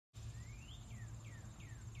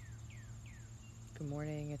Good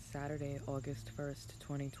morning. It's Saturday, August 1st,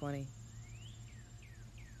 2020.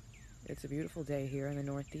 It's a beautiful day here in the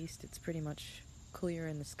Northeast. It's pretty much clear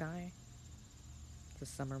in the sky. It's a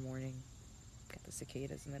summer morning. Got the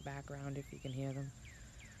cicadas in the background if you can hear them.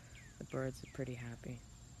 The birds are pretty happy.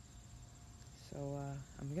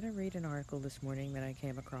 I'm going to read an article this morning that I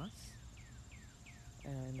came across.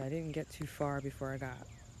 And I didn't get too far before I got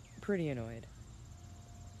pretty annoyed.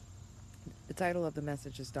 The title of the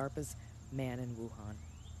message is DARPA's Man in Wuhan.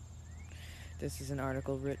 This is an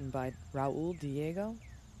article written by Raul Diego,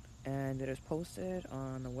 and it is posted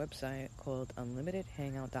on a website called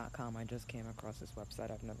unlimitedhangout.com. I just came across this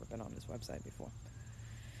website. I've never been on this website before.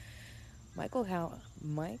 Michael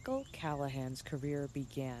Callahan's career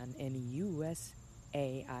began in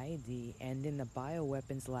USAID and in the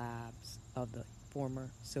bioweapons labs of the former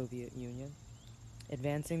Soviet Union,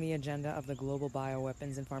 advancing the agenda of the global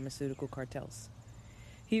bioweapons and pharmaceutical cartels.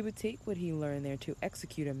 He would take what he learned there to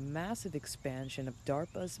execute a massive expansion of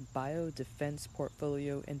DARPA's biodefense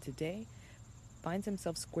portfolio, and today finds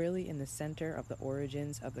himself squarely in the center of the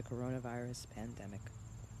origins of the coronavirus pandemic.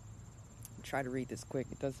 I'll try to read this quick.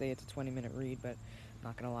 It does say it's a 20-minute read, but I'm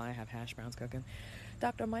not going to lie, I have hash browns cooking.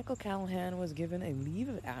 Dr. Michael Callahan was given a leave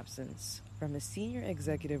of absence from a senior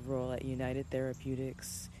executive role at United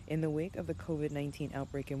Therapeutics in the wake of the COVID-19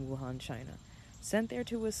 outbreak in Wuhan, China. Sent there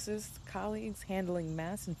to assist colleagues handling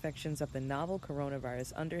mass infections of the novel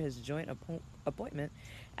coronavirus under his joint appointment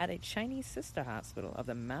at a Chinese sister hospital of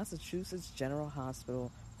the Massachusetts General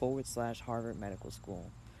Hospital / Harvard Medical School,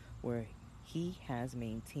 where he has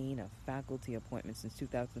maintained a faculty appointment since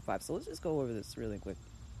 2005. So let's just go over this really quick.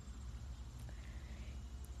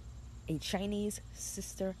 A Chinese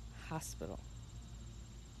sister hospital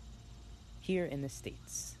here in the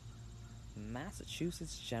States.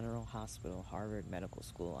 Massachusetts General Hospital, Harvard Medical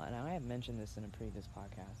School. And I have mentioned this in a previous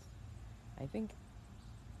podcast. I think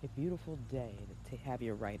A Beautiful Day to Have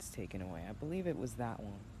Your Rights Taken Away. I believe it was that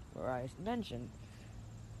one where I mentioned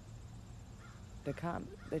the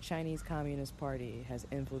Chinese Communist Party has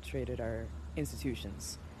infiltrated our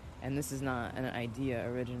institutions. And this is not an idea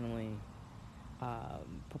originally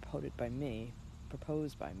proposed by me.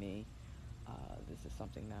 This is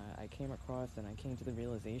something that I came across and I came to the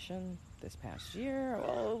realization this past year.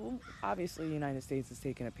 Well, obviously the United States has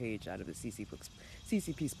taken a page out of the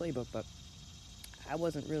CCP's playbook, but I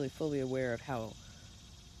wasn't really fully aware of how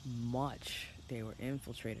much they were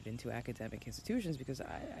infiltrated into academic institutions because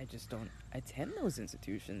I just don't attend those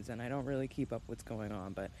institutions and I don't really keep up what's going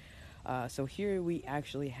on. But so here we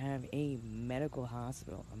actually have a medical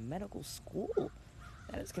hospital, a medical school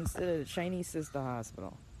that is considered a Chinese sister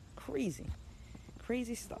hospital.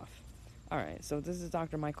 Crazy stuff. Alright, so this is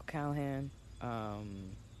Dr. Michael Callahan.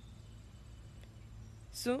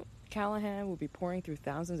 Soon, Callahan will be pouring through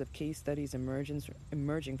thousands of case studies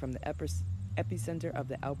emerging from the epicenter of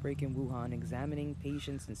the outbreak in Wuhan, examining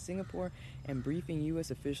patients in Singapore, and briefing U.S.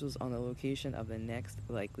 officials on the location of the next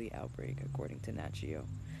likely outbreak, according to Nat Geo.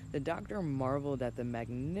 The doctor marveled at the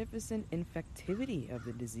magnificent infectivity of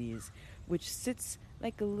the disease, which sits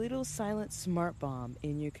like a little silent smart bomb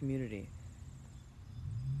in your community.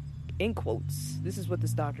 In quotes, this is what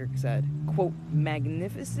this doctor said, quote,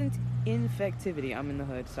 magnificent infectivity. I'm in the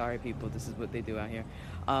hood. Sorry, people. This is what they do out here.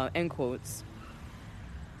 End quotes.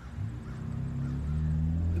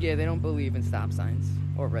 Yeah, they don't believe in stop signs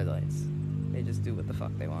or red lights. They just do what the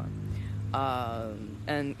fuck they want.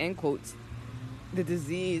 And end quotes, the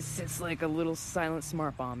disease sits like a little silent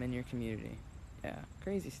smart bomb in your community. Yeah,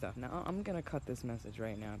 crazy stuff. Now, I'm going to cut this message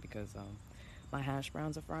right now because my hash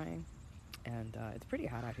browns are frying. And it's pretty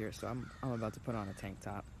hot out here, so I'm about to put on a tank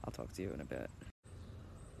top. I'll talk to you in a bit.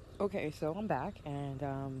 Okay, so I'm back, and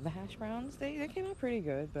the hash browns, they came out pretty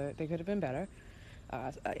good, but they could have been better.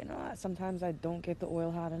 Sometimes I don't get the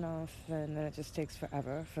oil hot enough, and then it just takes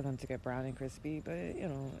forever for them to get brown and crispy, but, it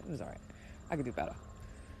was alright. I could do better.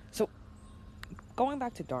 So, going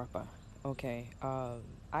back to DARPA, okay,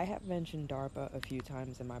 I have mentioned DARPA a few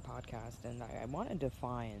times in my podcast, and I want to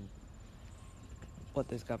define what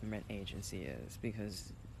this government agency is,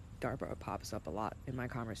 because DARPA pops up a lot in my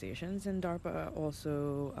conversations, and DARPA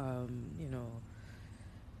also,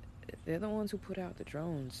 they're the ones who put out the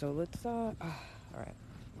drones. So let's, alright,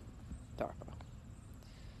 DARPA.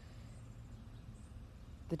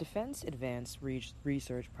 The Defense Advanced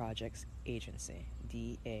Research Projects Agency,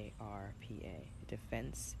 DARPA,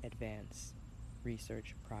 Defense Advanced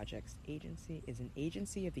Research Projects Agency, is an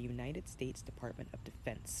agency of the United States Department of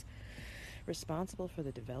Defense, responsible for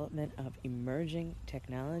the development of emerging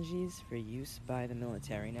technologies for use by the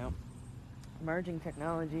military. Now, emerging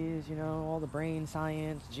technologies, all the brain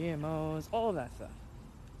science, GMOs, all of that stuff.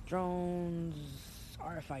 drones,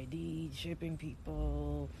 RFID, shipping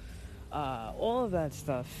people, all of that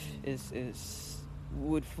stuff is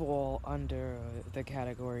would fall under the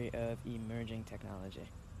category of emerging technology.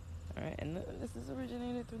 All right, and this is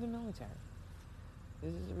originated through the military.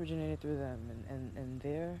 This is originated through them, and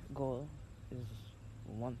their goal is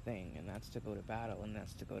one thing, and that's to go to battle, and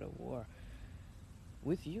that's to go to war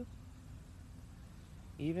with you,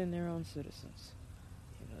 even their own citizens.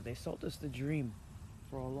 You know, they sold us the dream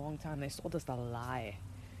for a long time. They sold us the lie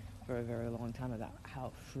for a very long time about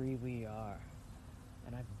how free we are.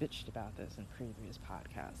 And I've bitched about this in previous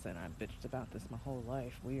podcasts, and I've bitched about this my whole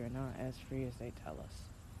life. We are not as free as they tell us.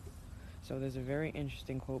 So there's a very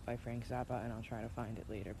interesting quote by Frank Zappa, and I'll try to find it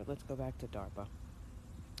later. But let's go back to DARPA.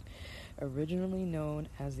 Originally known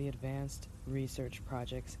as the Advanced Research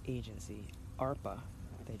Projects Agency, ARPA,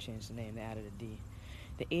 they changed the name, they added a D.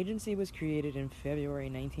 The agency was created in February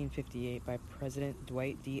 1958 by President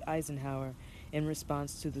Dwight D. Eisenhower in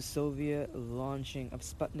response to the Soviet launching of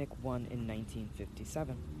Sputnik 1 in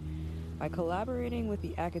 1957. By collaborating with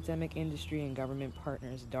the academic industry and government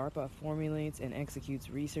partners, DARPA formulates and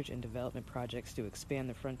executes research and development projects to expand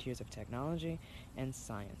the frontiers of technology and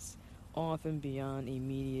science, often beyond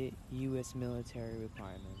immediate U.S. military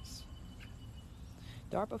requirements.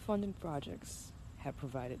 DARPA-funded projects have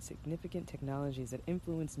provided significant technologies that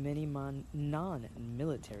influence many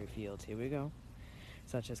non-military fields, here we go,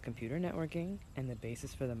 such as computer networking and the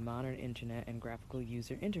basis for the modern internet and graphical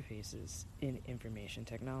user interfaces in information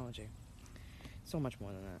technology. So much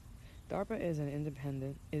more than that. DARPA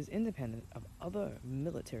is independent of other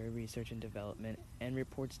military research and development and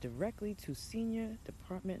reports directly to Senior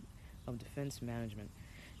Department of Defense Management.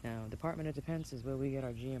 Now, Department of Defense is where we get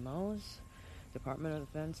our GMOs. Department of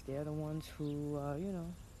Defense, they're the ones who,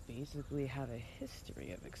 basically have a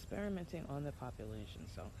history of experimenting on the population.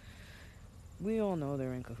 So we all know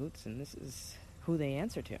they're in cahoots, and this is who they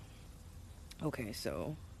answer to. Okay,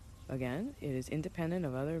 so again, it is independent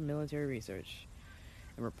of other military research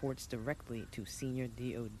and reports directly to senior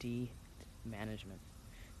DoD management.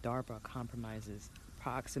 DARPA comprises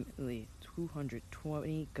approximately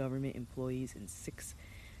 220 government employees in 6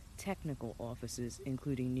 technical offices,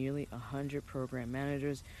 including nearly 100 program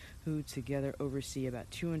managers who together oversee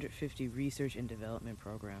about 250 research and development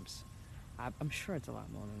programs. I'm sure it's a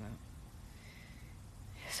lot more than that.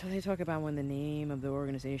 So they talk about when the name of the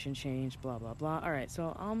organization changed, blah, blah, blah. All right,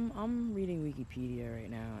 so I'm reading Wikipedia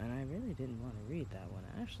right now, and I really didn't want to read that one.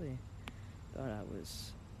 I actually thought I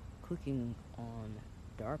was clicking on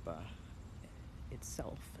DARPA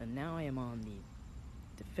itself, and now I am on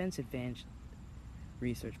the Defense Advanced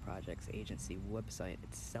Research Projects Agency website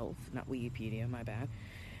itself, not Wikipedia, my bad.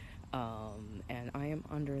 And I am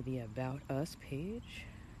under the About Us page.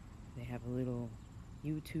 They have a little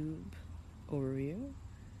YouTube overview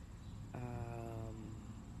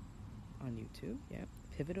on YouTube, yeah.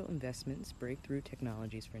 Pivotal investments, breakthrough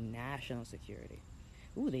technologies for national security.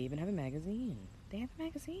 Ooh, they even have a magazine. They have a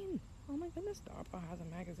magazine. Oh my goodness, DARPA has a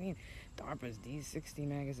magazine. DARPA's D60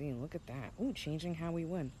 magazine. Look at that. Ooh, changing how we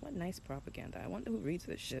win. What nice propaganda. I wonder who reads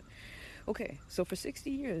this shit. Okay, so for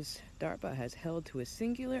 60 years, DARPA has held to a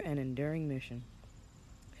singular and enduring mission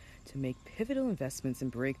to make pivotal investments in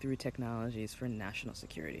breakthrough technologies for national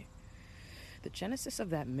security. The genesis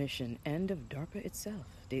of that mission and of DARPA itself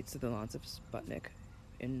dates to the launch of Sputnik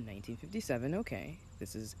in 1957. Okay,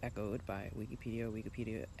 this is echoed by Wikipedia.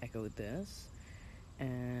 Wikipedia echoed this.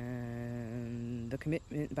 And the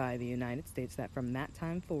commitment by the United States that from that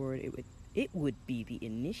time forward it would be the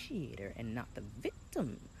initiator and not the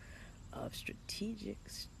victim of strategic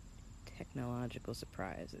technological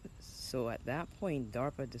surprises. So at that point,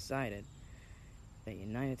 DARPA decided the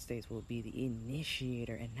United States will be the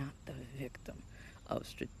initiator and not the victim of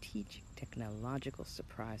strategic technological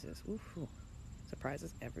surprises. Ooh,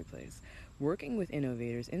 surprises every place. Working with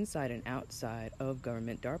innovators inside and outside of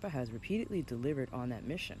government, DARPA has repeatedly delivered on that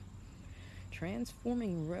mission,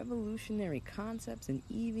 transforming revolutionary concepts and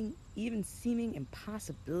even seeming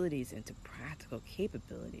impossibilities into practical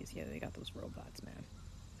capabilities. Yeah, they got those robots, man.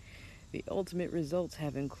 The ultimate results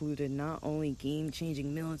have included not only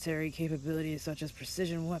game-changing military capabilities such as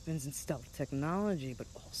precision weapons and stealth technology, but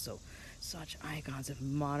also such icons of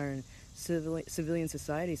modern civilian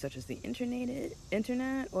society such as the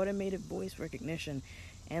internet, automated voice recognition,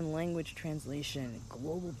 and language translation,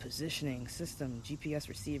 global positioning system, GPS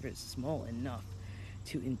receivers small enough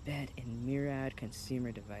to embed in myriad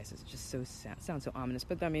consumer devices. It just sounds so ominous,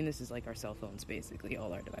 but I mean, this is like our cell phones, basically,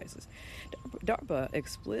 all our devices. DARPA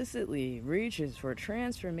explicitly reaches for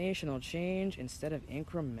transformational change instead of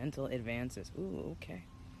incremental advances. Ooh, okay.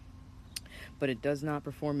 But it does not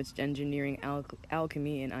perform its engineering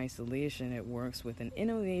alchemy in isolation. It works with an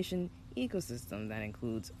innovation ecosystem that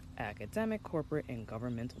includes academic, corporate, and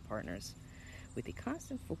governmental partners, with a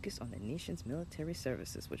constant focus on the nation's military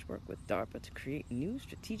services, which work with DARPA to create new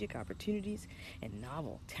strategic opportunities and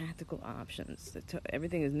novel tactical options.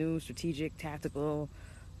 Everything is new, strategic, tactical.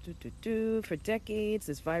 For decades,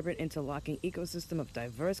 this vibrant, interlocking ecosystem of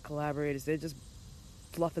diverse collaborators, they're just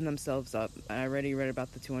fluffing themselves up. I already read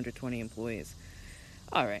about the 220 employees.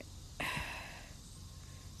 All right.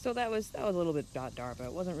 So that was a little bit about DARPA.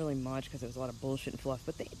 It wasn't really much because there was a lot of bullshit and fluff,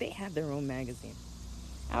 but they have their own magazine.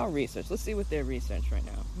 Our research. Let's see what their research right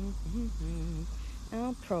now.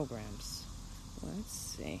 Our programs. Let's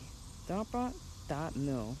see.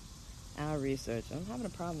 DARPA.mil. Our research. I'm having a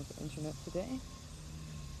problem with the internet today.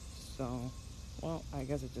 So, well, I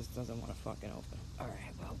guess it just doesn't want to fucking open.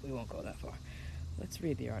 Alright, well, we won't go that far. Let's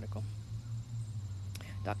read the article.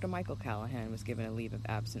 Dr. Michael Callahan was given a leave of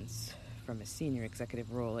absence from a senior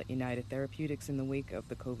executive role at United Therapeutics in the wake of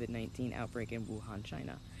the COVID-19 outbreak in Wuhan,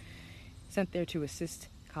 China. Sent there to assist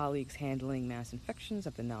colleagues handling mass infections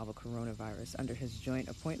of the novel coronavirus under his joint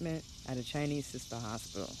appointment at a Chinese sister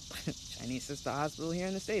hospital. Chinese sister hospital here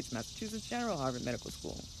in the States, Massachusetts General Harvard Medical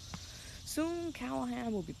School. Soon,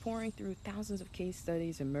 Callahan will be pouring through thousands of case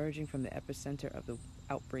studies emerging from the epicenter of the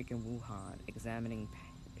outbreak in Wuhan, examining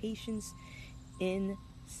patients in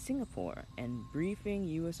Singapore and briefing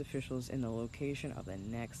U.S. officials in the location of the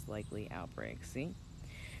next likely outbreak. See?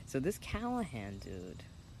 So this Callahan dude,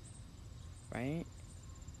 right?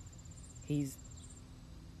 He's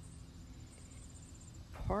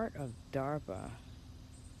part of DARPA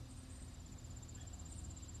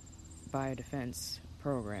biodefense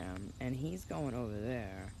program, and he's going over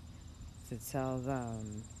there to tell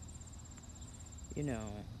them,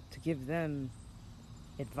 to give them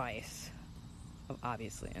advice,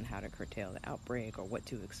 obviously, on how to curtail the outbreak or what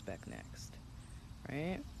to expect next,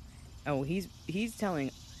 right? Oh, he's telling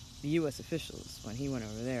the U.S. officials when he went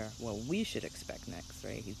over there what we should expect next,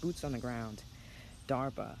 right? He's boots on the ground,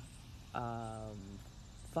 DARPA,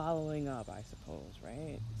 following up, I suppose,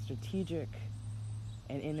 right? Strategic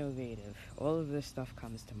and innovative. All of this stuff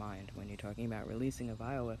comes to mind when you're talking about releasing a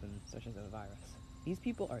bioweapon such as a virus. These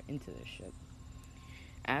people are into this shit,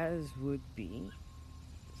 as would be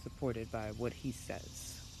supported by what he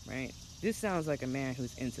says, right? This sounds like a man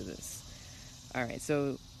who's into this. All right,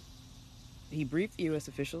 so he briefed the U.S.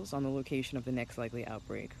 officials on the location of the next likely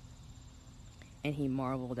outbreak, and he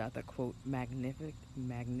marveled at the, quote,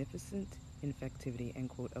 magnificent infectivity, end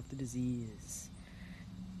quote, of the disease,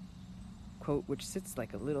 quote, which sits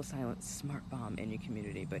like a little silent smart bomb in your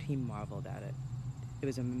community, but he marveled at it. It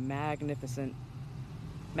was a magnificent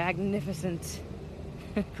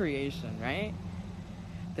creation, right?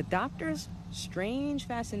 The doctor's strange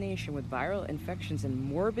fascination with viral infections and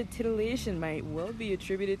morbid titillation might well be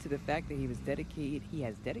attributed to the fact that he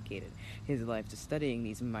has dedicated his life to studying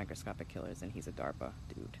these microscopic killers, and he's a DARPA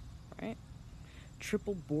dude, right?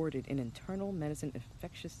 Triple boarded in internal medicine,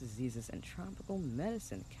 infectious diseases, and tropical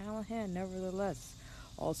medicine, Callahan, nevertheless,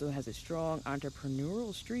 also has a strong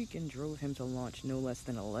entrepreneurial streak and drove him to launch no less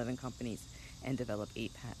than 11 companies and develop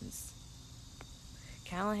 8 patents.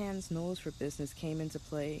 Callahan's nose for business came into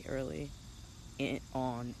play early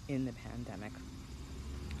on in the pandemic.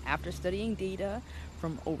 After studying data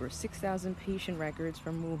from over 6,000 patient records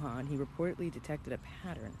from Wuhan, he reportedly detected a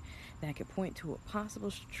pattern that could point to a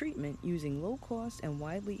possible treatment using low-cost and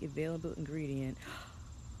widely available ingredient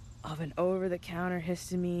of an over-the-counter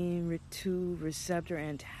histamine 2 receptor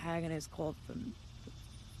antagonist called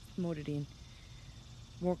famotidine,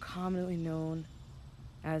 more commonly known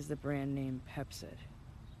as the brand name Pepcid.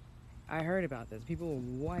 I heard about this. People were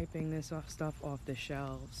wiping this stuff off the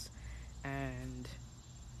shelves, and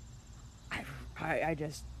I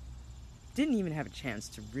just didn't even have a chance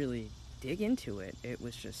to really dig into it. It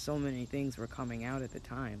was just so many things were coming out at the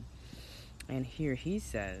time. And here he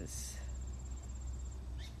says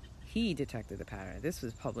he detected the pattern. This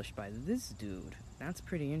was published by this dude. That's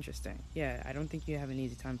pretty interesting. Yeah, I don't think you have an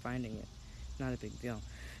easy time finding it. Not a big deal.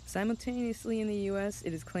 Simultaneously in the U.S.,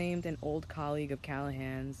 it is claimed an old colleague of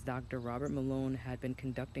Callahan's, Dr. Robert Malone, had been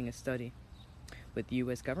conducting a study with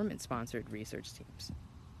U.S. government-sponsored research teams.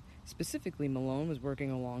 Specifically, Malone was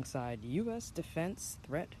working alongside U.S. Defense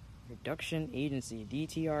Threat Reduction Agency,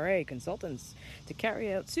 DTRA, consultants to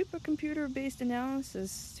carry out supercomputer-based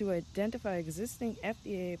analysis to identify existing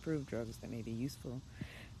FDA-approved drugs that may be useful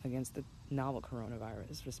against the novel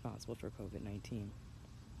coronavirus responsible for COVID-19.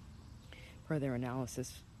 Per their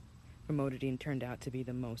analysis, famotidine turned out to be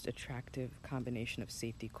the most attractive combination of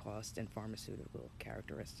safety, cost, and pharmaceutical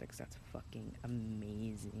characteristics. That's fucking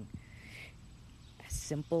amazing.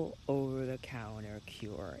 simple over-the-counter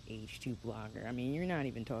cure, H2 blocker. I mean, you're not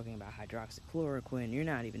even talking about hydroxychloroquine. You're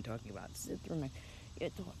not even talking about Zithromax. You're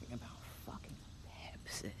talking about fucking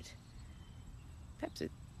Pepcid. Pepcid.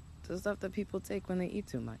 The stuff that people take when they eat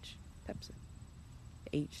too much. Pepcid.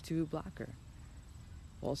 H2 blocker.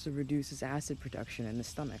 Also reduces acid production in the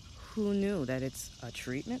stomach. Who knew that it's a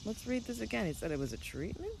treatment? Let's read this again. It said it was a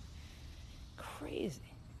treatment? Crazy.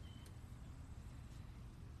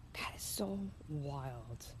 That is so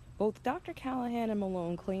wild. Both Dr. Callahan and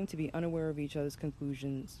Malone claim to be unaware of each other's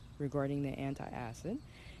conclusions regarding the anti-acid,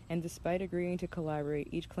 and despite agreeing to collaborate,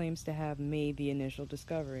 each claims to have made the initial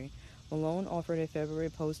discovery. Malone offered a February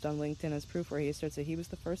post on LinkedIn as proof where he asserts that he was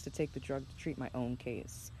the first to take the drug to treat my own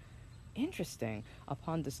case. Interesting.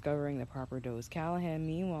 Upon discovering the proper dose, Callahan,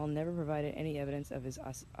 meanwhile, never provided any evidence of his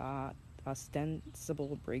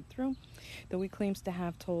ostensible breakthrough, though he claims to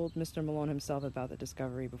have told Mr. Malone himself about the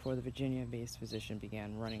discovery before the Virginia-based physician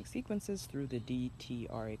began running sequences through the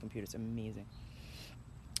DTRA computers. Amazing.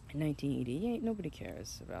 In 1988, nobody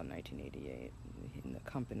cares about 1988. In the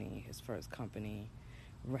company, his first company,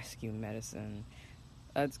 Rescue Medicine.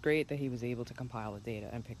 It's great that he was able to compile the data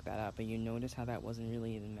and pick that up, but you notice how that wasn't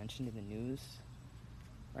really even mentioned in the news,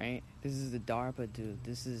 right? This is the DARPA dude.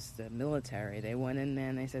 This is the military. They went in there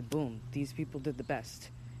and they said, boom, these people did the best.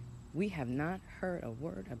 We have not heard a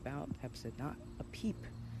word about Pepcid, not a peep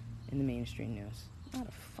in the mainstream news. Not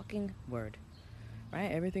a fucking word,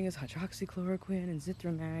 right? Everything is hydroxychloroquine and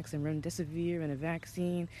Zithromax and remdesivir and a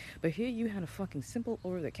vaccine. But here you had a fucking simple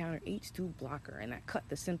over-the-counter H2 blocker, and that cut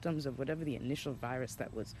the symptoms of whatever the initial virus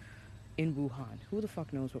that was in Wuhan. Who the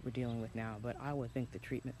fuck knows what we're dealing with now? But I would think the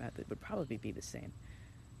treatment method would probably be the same.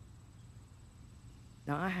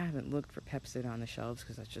 Now, I haven't looked for Pepcid on the shelves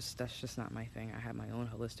because that's just not my thing. I have my own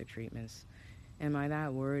holistic treatments. Am I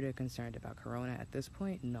that worried or concerned about corona at this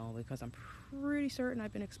point? No, because I'm pretty certain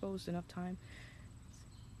I've been exposed enough time.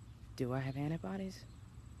 Do I have antibodies?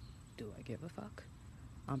 Do I give a fuck?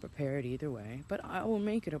 I'm prepared either way, but I will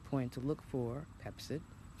make it a point to look for Pepcid,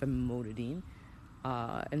 famotidine,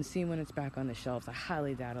 and see when it's back on the shelves. I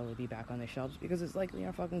highly doubt it'll be back on the shelves because it's likely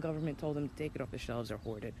our fucking government told them to take it off the shelves or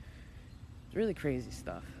hoard it. It's really crazy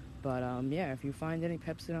stuff. But yeah, if you find any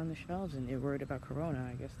Pepcid on the shelves and you're worried about corona,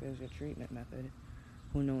 I guess there's your treatment method.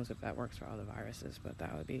 Who knows if that works for other viruses, but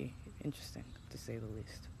that would be interesting, to say the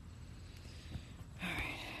least. All right.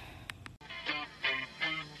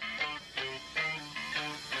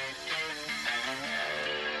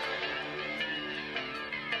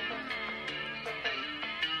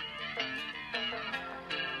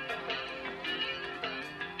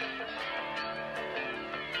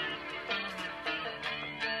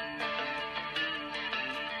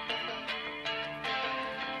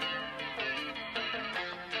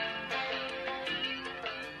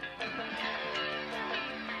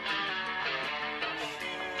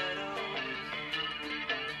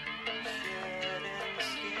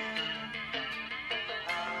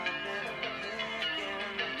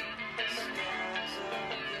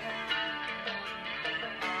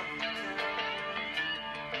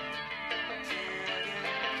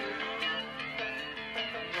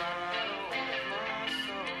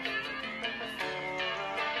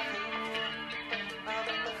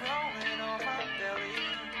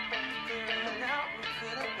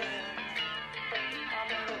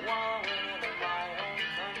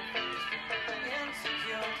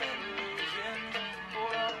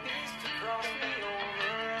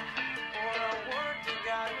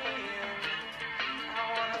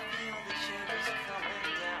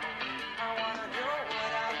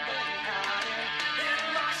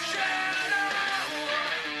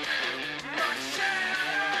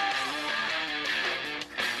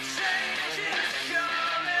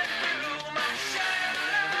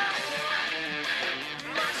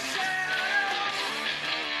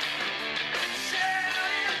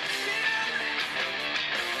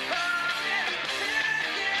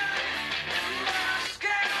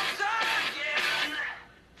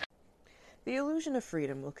 The illusion of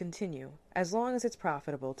freedom will continue as long as it's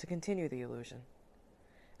profitable to continue the illusion.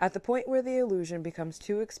 At the point where the illusion becomes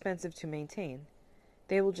too expensive to maintain,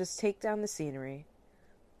 they will just take down the scenery,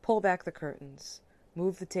 pull back the curtains,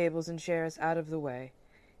 move the tables and chairs out of the way,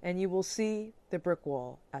 and you will see the brick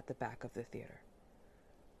wall at the back of the theater.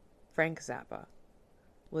 Frank Zappa,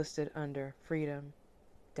 listed under Freedom-Illusion.